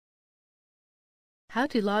How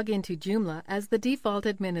to log into Joomla as the default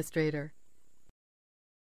administrator.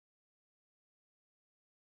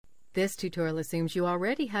 This tutorial assumes you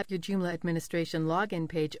already have your Joomla administration login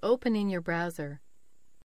page open in your browser.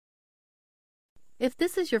 If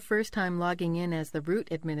this is your first time logging in as the root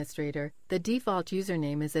administrator, the default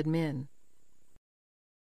username is admin.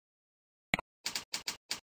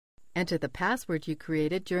 Enter the password you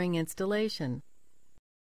created during installation.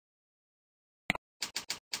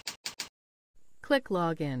 Click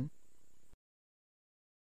Login.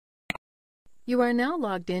 You are now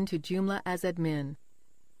logged in to Joomla as admin.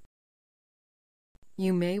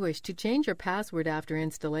 You may wish to change your password after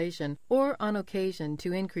installation or on occasion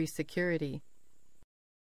to increase security.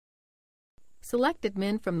 Select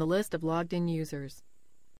admin from the list of logged-in users.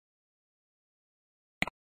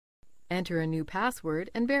 Enter a new password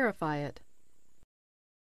and verify it.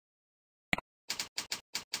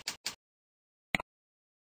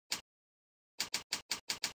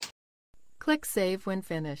 Click Save when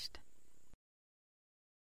finished.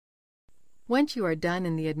 Once you are done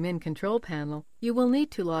in the admin control panel, you will need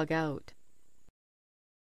to log out.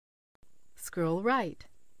 Scroll right.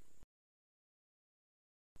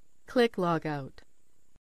 Click Log Out.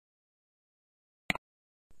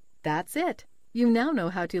 That's it! You now know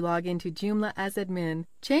how to log into Joomla as admin,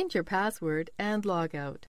 change your password, and log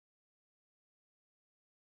out.